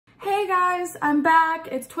guys, I'm back.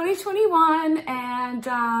 It's 2021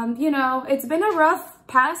 and you know, it's been a rough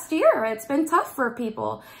past year. It's been tough for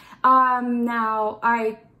people. Now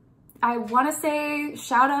I want to say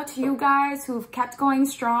shout out to you guys who've kept going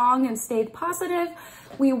strong and stayed positive.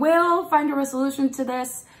 We will find a resolution to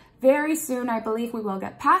this very soon. I believe we will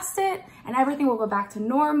get past it and everything will go back to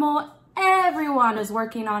normal. Everyone is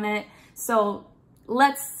working on it. So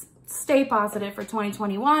let's stay positive for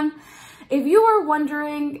 2021. If you are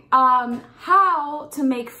wondering how to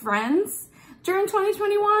make friends during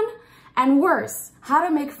 2021, and worse, how to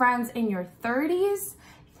make friends in your 30s,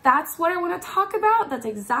 that's what I want to talk about. That's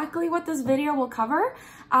exactly what this video will cover.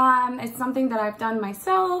 It's something that I've done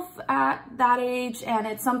myself at that age, and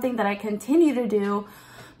it's something that I continue to do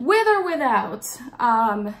with or without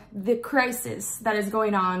the crisis that is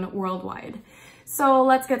going on worldwide. So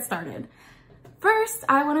let's get started. First,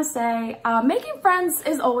 I want to say making friends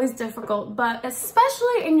is always difficult, but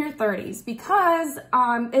especially in your 30s, because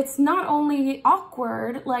it's not only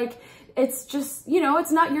awkward, like it's just, you know,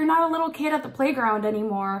 you're not a little kid at the playground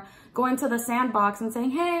anymore, going to the sandbox and saying,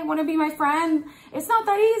 hey, want to be my friend? It's not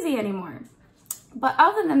that easy anymore. But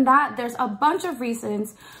other than that, there's a bunch of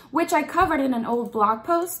reasons, which I covered in an old blog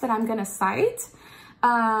post that I'm going to cite.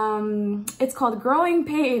 It's called Growing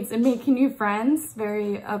Pains and Making New Friends,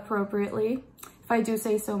 very appropriately, if I do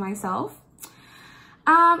say so myself.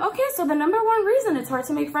 Okay, so the number one reason it's hard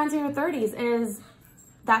to make friends in your 30s is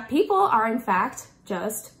that people are in fact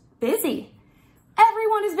just busy.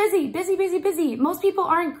 Everyone is busy, busy, busy, busy. Most people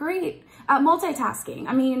aren't great at multitasking.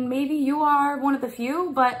 I mean, maybe you are one of the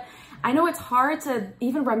few, but I know it's hard to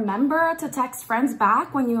even remember to text friends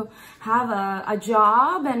back when you have a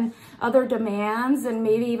job and other demands and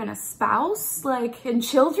maybe even a spouse, like, and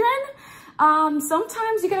children.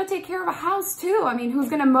 Sometimes you gotta take care of a house too. I mean, who's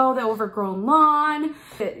gonna mow the overgrown lawn?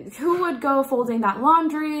 Who would go folding that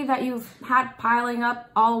laundry that you've had piling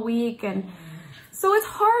up all week? And so it's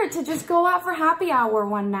hard to just go out for happy hour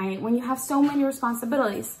one night when you have so many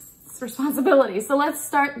responsibilities. So let's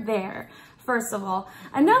start there. First of all,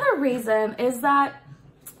 another reason is that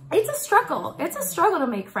it's a struggle. It's a struggle to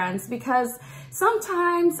make friends because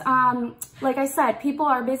sometimes, like I said, people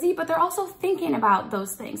are busy, but they're also thinking about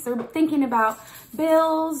those things. They're thinking about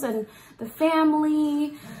bills and the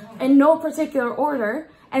family in no particular order.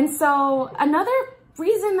 And so another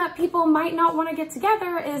reason that people might not want to get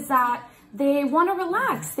together is that they want to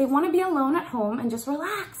relax. They want to be alone at home and just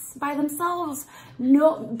relax by themselves,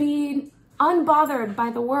 be unbothered by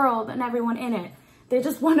the world and everyone in it. They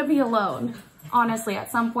just want to be alone. Honestly, at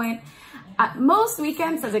some point, at most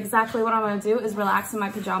weekends, that's exactly what I'm going to do, is relax in my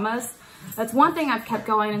pajamas. That's one thing I've kept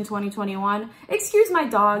going in 2021. Excuse my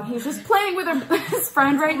dog. He's just playing with his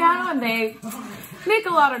friend right now and they make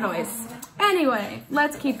a lot of noise. Anyway,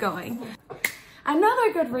 let's keep going.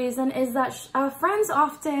 Another good reason is that friends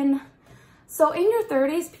often... So in your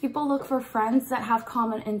 30s, people look for friends that have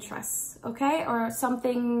common interests, okay? Or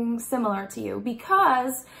something similar to you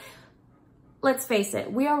because, let's face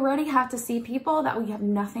it, we already have to see people that we have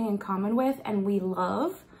nothing in common with and we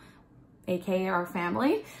love, aka our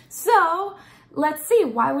family. So let's see,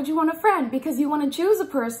 why would you want a friend? Because you want to choose a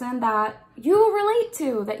person that you relate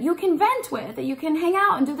to, that you can vent with, that you can hang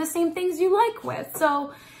out and do the same things you like with.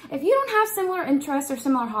 So if you don't have similar interests or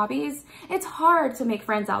similar hobbies, it's hard to make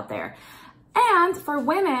friends out there. And for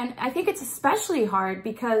women, I think it's especially hard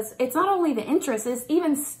because it's not only the interests, it's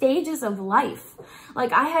even stages of life.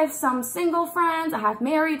 Like I have some single friends, I have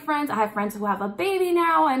married friends, I have friends who have a baby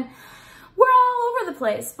now, and we're all over the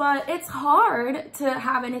place. But it's hard to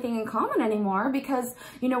have anything in common anymore because,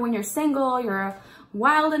 you know, when you're single, you're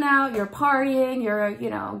wilding out, you're partying, you're, you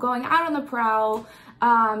know, going out on the prowl,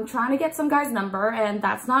 trying to get some guy's number, and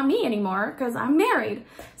that's not me anymore because I'm married.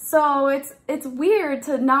 So it's weird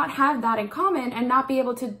to not have that in common and not be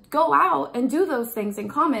able to go out and do those things in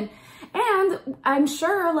common. And I'm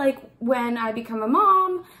sure, like, when I become a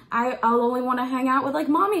mom, I'll only want to hang out with, like,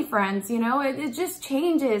 mommy friends, you know? It just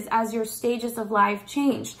changes as your stages of life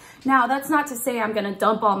change. Now, that's not to say I'm going to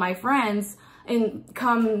dump all my friends in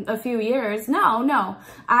come a few years. No.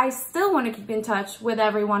 I still want to keep in touch with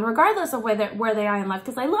everyone, regardless of where they are in life,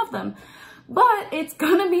 because I love them. But it's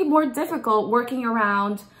going to be more difficult working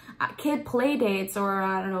around kid play dates or,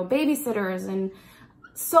 I don't know, babysitters and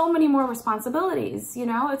so many more responsibilities, you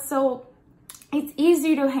know? It's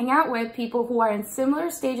easier to hang out with people who are in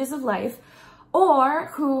similar stages of life or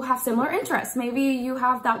who have similar interests. Maybe you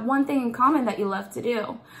have that one thing in common that you love to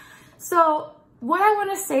do. So what I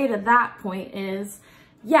want to say to that point is,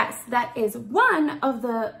 yes, that is one of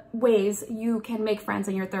the ways you can make friends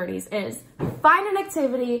in your 30s is find an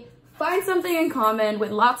activity, Find something in common with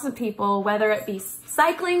lots of people, whether it be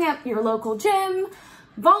cycling at your local gym,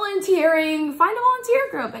 volunteering. Find a volunteer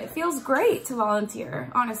group. It feels great to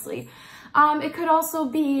volunteer, honestly. It could also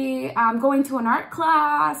be going to an art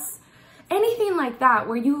class, anything like that,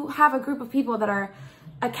 where you have a group of people that are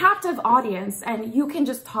a captive audience and you can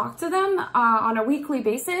just talk to them on a weekly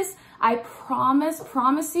basis. I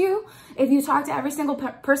promise you, if you talk to every single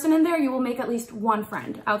person in there, you will make at least one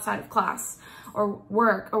friend outside of class or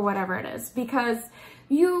work or whatever it is, because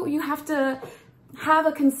you have to have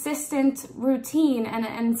a consistent routine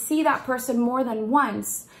and see that person more than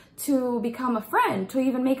once to become a friend, to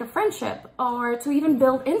even make a friendship, or to even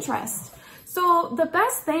build interest. So the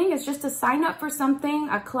best thing is just to sign up for something,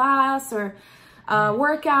 a class or a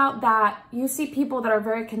workout that you see people that are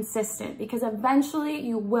very consistent, because eventually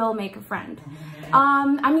you will make a friend.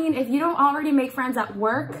 I mean, if you don't already make friends at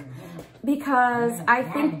work, because I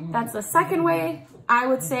think that's the second way I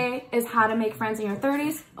would say is how to make friends in your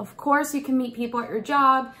 30s. Of course, you can meet people at your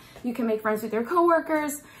job. You can make friends with your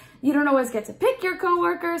coworkers. You don't always get to pick your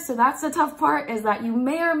coworkers, so that's the tough part, is that you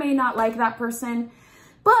may or may not like that person,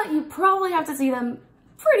 but you probably have to see them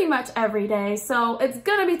pretty much every day, so it's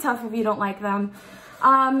gonna be tough if you don't like them. You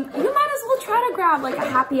might as well try to grab like a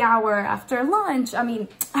happy hour after lunch,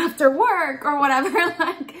 after work or whatever,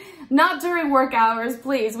 like not during work hours,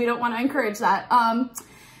 please. We don't want to encourage that.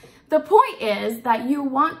 The point is that you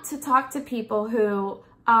want to talk to people who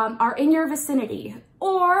are in your vicinity,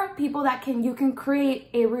 or people that you can create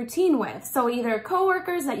a routine with. So either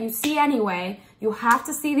coworkers that you see anyway, you have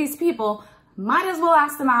to see these people, might as well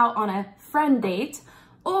ask them out on a friend date,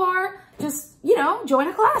 or just, you know, join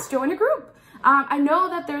a class, join a group. I know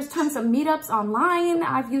that there's tons of meetups online.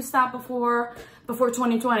 I've used that before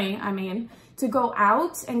 2020, to go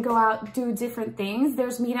out, do different things.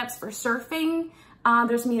 There's meetups for surfing.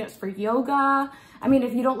 There's meetups for yoga.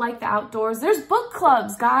 If you don't like the outdoors, there's book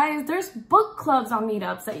clubs, guys. There's book clubs on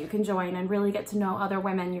meetups that you can join and really get to know other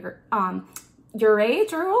women your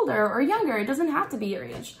age or older or younger. It doesn't have to be your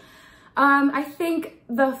age. I think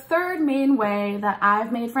the third main way that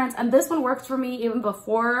I've made friends, and this one worked for me even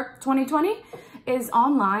before 2020, is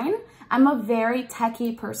online. I'm a very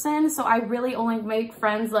techie person, so I really only make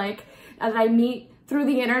friends that I meet through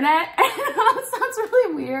the internet. It sounds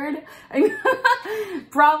really weird.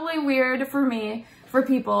 Probably weird for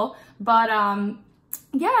people, but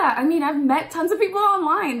yeah, I've met tons of people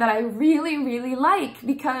online that I really, really like,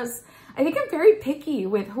 because I think I'm very picky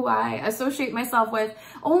with who I associate myself with,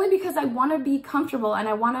 only because I want to be comfortable and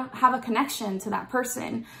I want to have a connection to that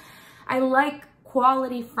person. I like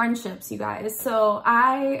quality friendships, you guys. So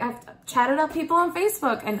I have chatted up people on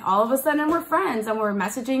Facebook, and all of a sudden we're friends and we're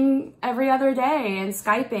messaging every other day and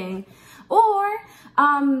Skyping. Or,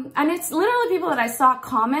 and it's literally people that I saw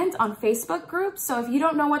comment on Facebook groups. So if you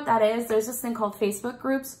don't know what that is, there's this thing called Facebook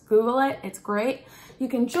groups. Google it, it's great. You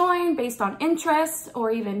can join based on interest or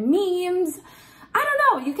even memes. I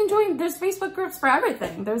don't know, you can join, there's Facebook groups for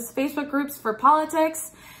everything. There's Facebook groups for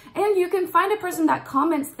politics, and you can find a person that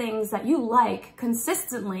comments things that you like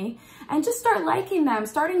consistently and just start liking them,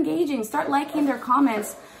 start engaging, start liking their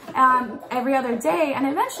comments every other day, and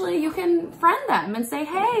eventually you can friend them and say,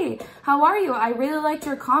 hey, how are you? I really liked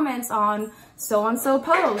your comments on so-and-so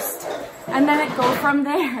post. And then it goes from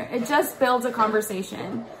there. It just builds a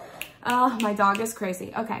conversation. Oh, my dog is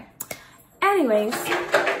crazy. Okay. Anyways.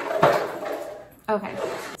 Okay.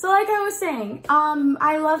 So like I was saying,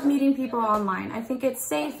 I love meeting people online. I think it's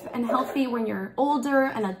safe and healthy when you're older,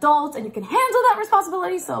 an adult, and you can handle that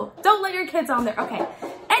responsibility. So don't let your kids on there. Okay.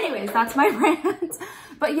 Anyways, that's my rant.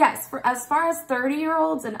 But yes, as far as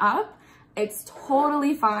 30-year-olds and up, it's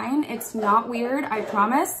totally fine. It's not weird, I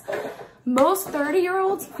promise. Most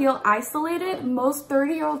 30-year-olds feel isolated. Most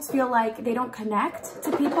 30-year-olds feel like they don't connect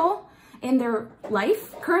to people in their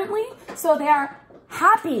life currently. So they are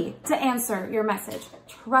happy to answer your message.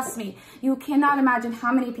 Trust me, you cannot imagine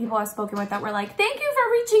how many people I've spoken with that were like, thank you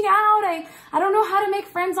for reaching out. I don't know how to make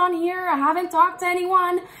friends on here. I haven't talked to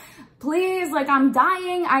anyone. Please, I'm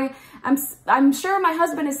dying. I'm sure my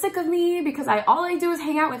husband is sick of me because all I do is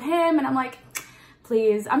hang out with him. And I'm like,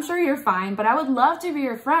 please, I'm sure you're fine, but I would love to be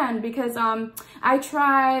your friend, because I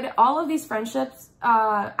tried all of these friendships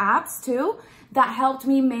apps too that helped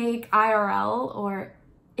me make IRL, or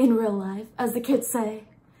in real life, as the kids say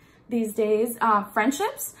these days,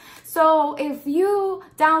 friendships. So if you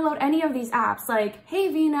download any of these apps, like Hey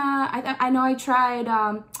Vina, I know I tried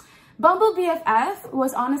Bumble BFF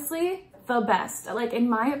was honestly the best, in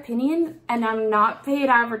my opinion, and I'm not paid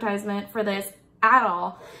advertisement for this at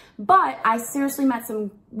all, but I seriously met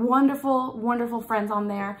some wonderful, wonderful friends on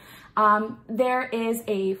there. There is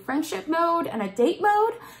a friendship mode and a date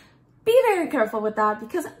mode. be very careful with that,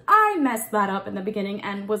 because I messed that up in the beginning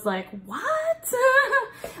and was like, what?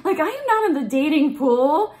 Like, I am not in the dating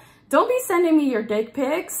pool. Don't be sending me your dick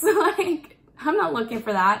pics. Like, I'm not looking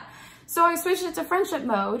for that. So I switched it to friendship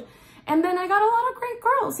mode. And then I got a lot of great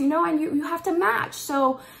girls, you know, and you have to match.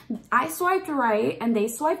 So I swiped right and they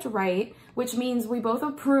swiped right, which means we both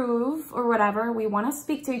approve or whatever. We want to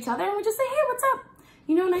speak to each other and we just say, hey, what's up?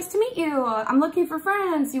 You know, nice to meet you. I'm looking for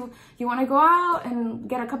friends. You want to go out and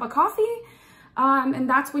get a cup of coffee? And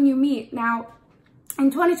that's when you meet. Now, in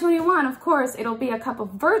 2021, of course, it'll be a cup of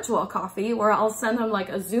virtual coffee where I'll send them like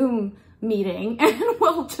a Zoom meeting and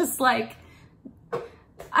we'll just like,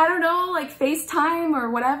 I don't know, like FaceTime or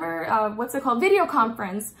whatever, what's it called? Video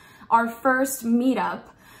conference, our first meetup.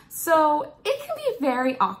 So it can be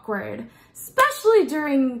very awkward, especially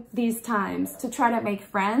during these times, to try to make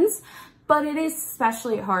friends. But it is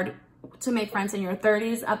especially hard to make friends in your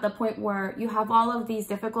 30s at the point where you have all of these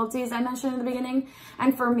difficulties I mentioned in the beginning.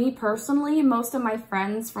 And for me personally, most of my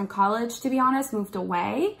friends from college, to be honest, moved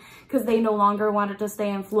away because they no longer wanted to stay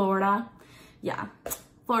in Florida. Yeah.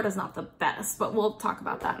 Florida's not the best, but we'll talk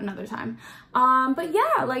about that another time. But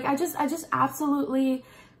yeah, like I just absolutely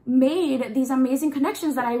made these amazing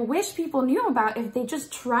connections that I wish people knew about if they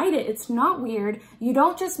just tried it. It's not weird. You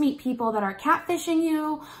don't just meet people that are catfishing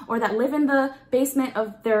you or that live in the basement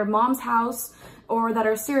of their mom's house or that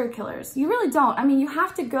are serial killers. You really don't. I mean, you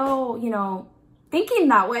have to go, you know, thinking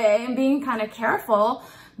that way and being kind of careful,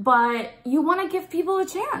 but you want to give people a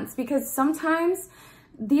chance because sometimes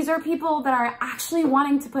these are people that are actually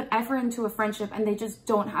wanting to put effort into a friendship and they just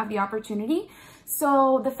don't have the opportunity.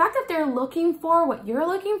 So the fact that they're looking for what you're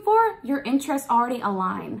looking for, your interests already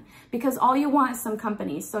align because all you want is some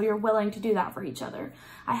company. So you're willing to do that for each other.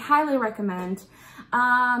 I highly recommend.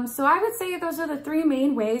 So I would say those are the three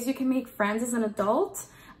main ways you can make friends as an adult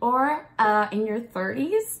or in your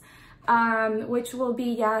 30s. Which will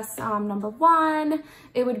be, yes, number one,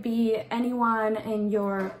 it would be anyone in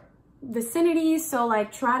your vicinity. So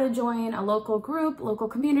like try to join a local group, local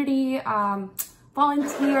community,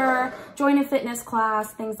 volunteer, join a fitness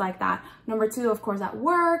class, things like that. Number two, of course, at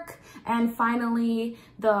work. And finally,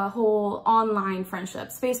 the whole online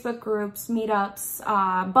friendships, Facebook groups, meetups,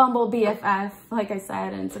 Bumble BFF, like I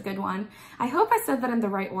said, and it's a good one. I hope I said that in the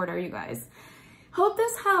right order, you guys. Hope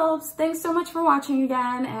this helps. Thanks so much for watching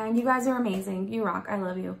again. And you guys are amazing. You rock. I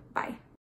love you. Bye.